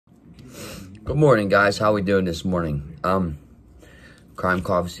Good morning, guys. How we doing this morning? Crime,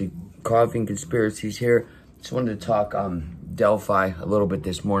 coffee, and conspiracies here. Just wanted to talk Delphi a little bit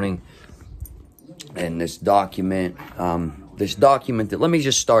this morning, and this document. That let me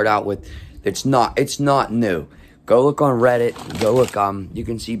just start out with. It's not new. Go look on Reddit. Go look. You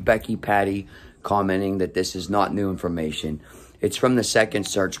can see Becky Patty commenting that this is not new information. It's from the second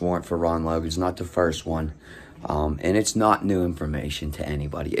search warrant for Ron Logan. It's not the first one. And it's not new information to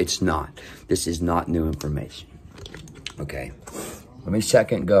anybody. It's not. This is not new information. Okay. Let me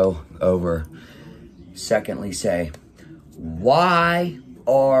secondly say, why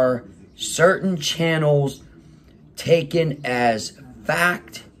are certain channels taken as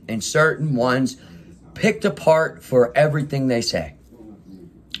fact and certain ones picked apart for everything they say?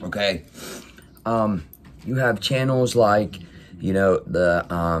 Okay. You have channels like,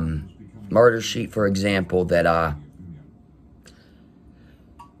 the, Murder Sheet, for example, that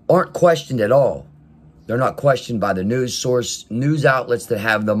aren't questioned at all. They're not questioned by the news outlets that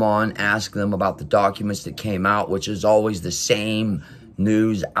have them on, ask them about the documents that came out, which is always the same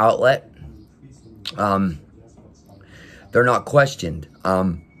news outlet. They're not questioned.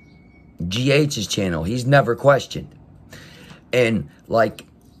 GH's channel, he's never questioned. And,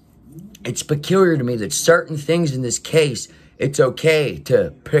 it's peculiar to me that certain things in this case, it's okay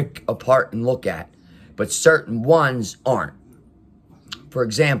to pick apart and look at, but certain ones aren't. For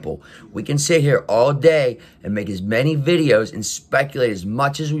example, we can sit here all day and make as many videos and speculate as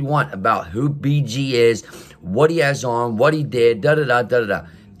much as we want about who BG is, what he has on, what he did, da-da-da,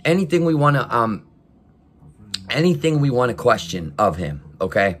 anything we want to question of him,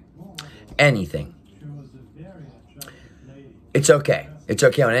 okay? Anything. It's okay. It's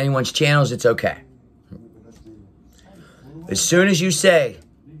okay on anyone's channels, it's okay. As soon as you say,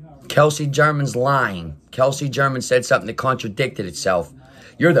 Kelsi German's lying, Kelsi German said something that contradicted itself,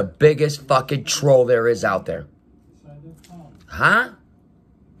 you're the biggest fucking troll there is out there. Huh?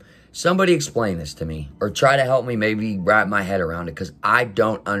 Somebody explain this to me, or try to help me maybe wrap my head around it, because I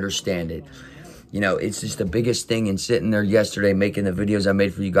don't understand it. It's just the biggest thing in sitting there yesterday making the videos I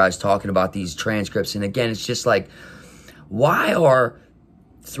made for you guys talking about these transcripts. And again, it's just like, why are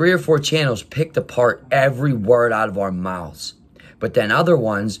 3 or 4 channels picked apart every word out of our mouths, but then other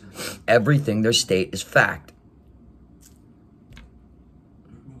ones, everything they state is fact?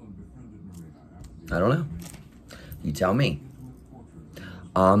 I don't know. You tell me.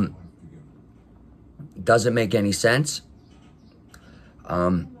 Doesn't make any sense.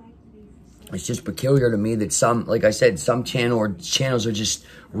 It's just peculiar to me that some, like I said, some channels are just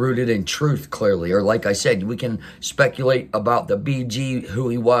rooted in truth, clearly. Or like I said, we can speculate about the BG, who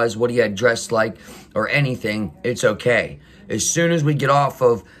he was, what he had dressed like, or anything. It's okay. As soon as we get off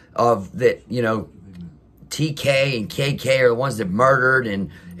of that, TK and KK are the ones that murdered,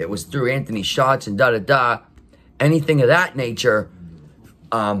 and it was through Anthony shots and da-da-da, anything of that nature,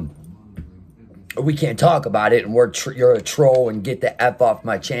 we can't talk about it, and you're a troll, and get the F off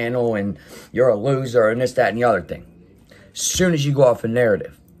my channel, and you're a loser, and this, that, and the other thing. As soon as you go off a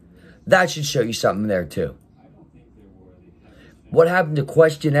narrative, that should show you something there too. What happened to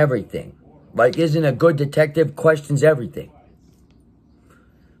question everything? Isn't a good detective questions everything?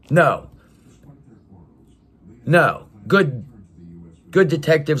 No. Good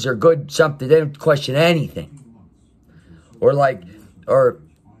detectives are good something. They don't question anything. Or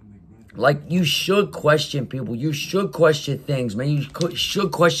you should question people. You should question things, man. You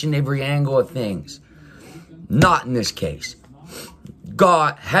should question every angle of things. Not in this case.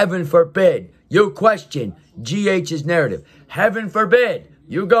 God, heaven forbid, you question GH's narrative. Heaven forbid,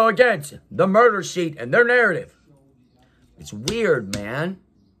 you go against the Murder Sheet and their narrative. It's weird, man.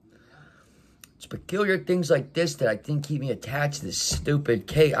 It's peculiar things like this that I think keep me attached to this stupid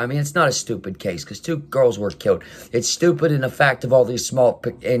case. I mean, it's not a stupid case because 2 girls were killed. It's stupid in the fact of all these small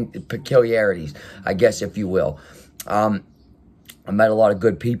peculiarities, I guess, if you will. I met a lot of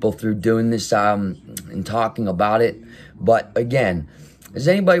good people through doing this and talking about it. But again, does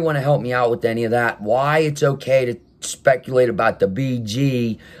anybody want to help me out with any of that? Why it's okay to speculate about the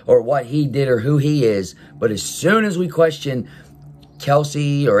BG or what he did or who he is, but as soon as we question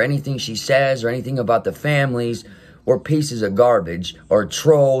Kelsi or anything she says or anything about the families, or pieces of garbage or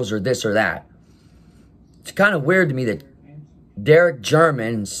trolls or this or that. It's kind of weird to me that Derek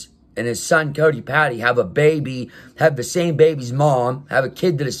Germans and his son Cody Patty have a baby, have the same baby's mom, have a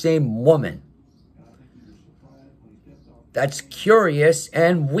kid to the same woman. That's curious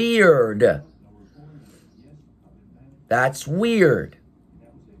and weird. That's weird.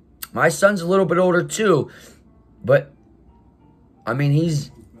 My son's a little bit older too, but I mean,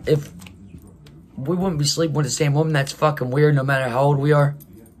 if we wouldn't be sleeping with the same woman, that's fucking weird no matter how old we are.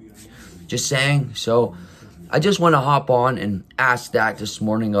 Just saying. So I just want to hop on and ask that this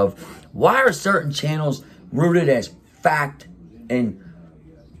morning of why are certain channels rooted as fact and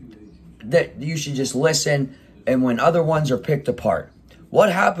that you should just listen, and when other ones are picked apart?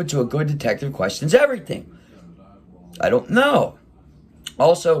 What happened to a good detective questions everything? I don't know.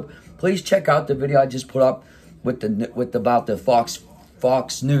 Also, please check out the video I just put up with about the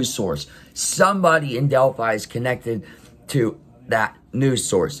Fox News source. Somebody in Delphi is connected to that news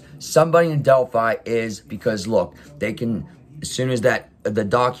source. Somebody in Delphi is, because look, they can, as soon as the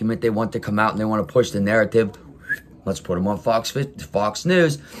document they want to come out and they want to push the narrative, let's put them on Fox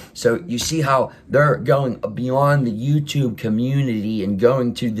News. So you see how they're going beyond the YouTube community and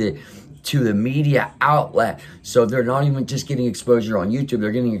going to the media outlet. So they're not even just getting exposure on YouTube,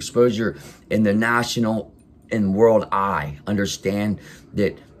 they're getting exposure in the national and world eye. Understand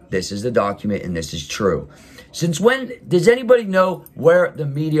that this is the document and this is true. Since when, does anybody know where the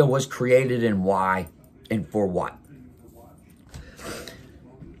media was created and why and for what?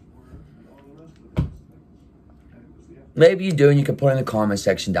 Maybe you do, and you can put it in the comment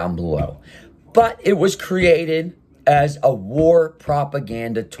section down below. But it was created as a war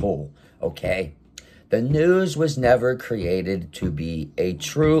propaganda tool, okay? The news was never created to be a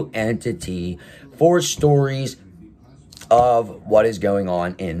true entity for stories of what is going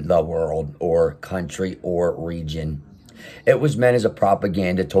on in the world or country or region. It was meant as a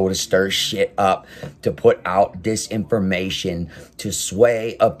propaganda tool to stir shit up, to put out disinformation, to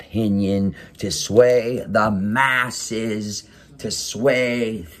sway opinion, to sway the masses, to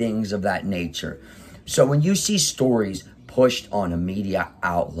sway things of that nature. So when you see stories pushed on a media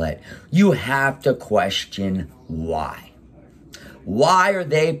outlet, you have to question why. Why are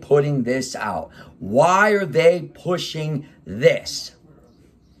they putting this out? Why are they pushing this?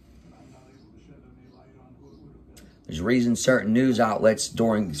 There's reasons certain news outlets I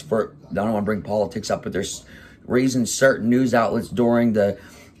don't want to bring politics up, but there's reasons certain news outlets during the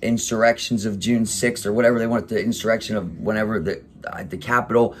insurrections of June 6th or whatever they want, the insurrection of whenever the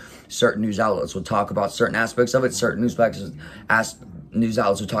Capitol, certain news outlets will talk about certain aspects of it. Certain news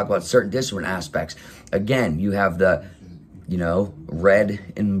outlets will talk about certain different aspects. Again, you have the, red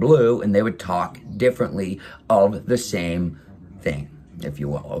and blue, and they would talk differently of the same thing, if you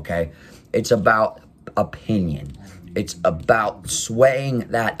will, okay? It's about opinion. It's about swaying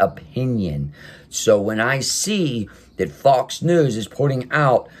that opinion. So when I see that Fox News is putting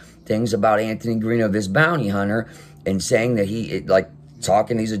out things about Anthony Greeno, this bounty hunter, and saying that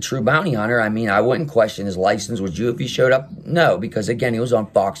he's a true bounty hunter, I mean, I wouldn't question his license, would you, if he showed up? No, because again, he was on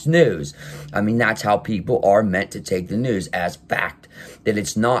Fox News. I mean, that's how people are meant to take the news, as fact, that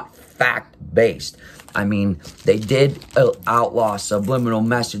it's not fact-based. I mean, they did outlaw subliminal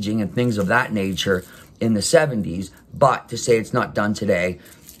messaging and things of that nature in the 70s, but to say it's not done today,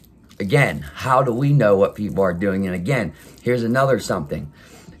 again, how do we know what people are doing? And again, here's another something.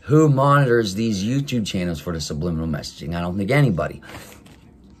 Who monitors these YouTube channels for the subliminal messaging? I don't think anybody.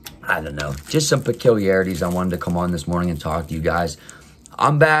 I don't know. Just some peculiarities I wanted to come on this morning and talk to you guys.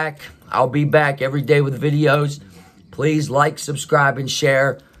 I'm back. I'll be back every day with videos. Please like, subscribe, and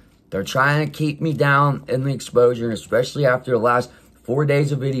share. They're trying to keep me down in the exposure, and especially after the last 4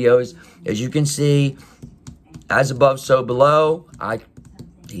 days of videos. As you can see, as above, so below.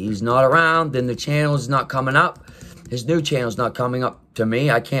 He's not around, then the channel is not coming up. His new channel is not coming up to me.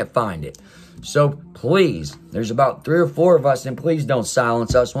 I can't find it. So please, there's about 3 or 4 of us, and please don't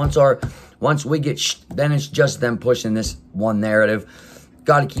silence us. Once we get, then it's just them pushing this one narrative.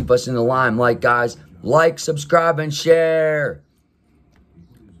 Got to keep us in the limelight, guys. Like, subscribe, and share.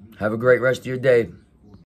 Have a great rest of your day.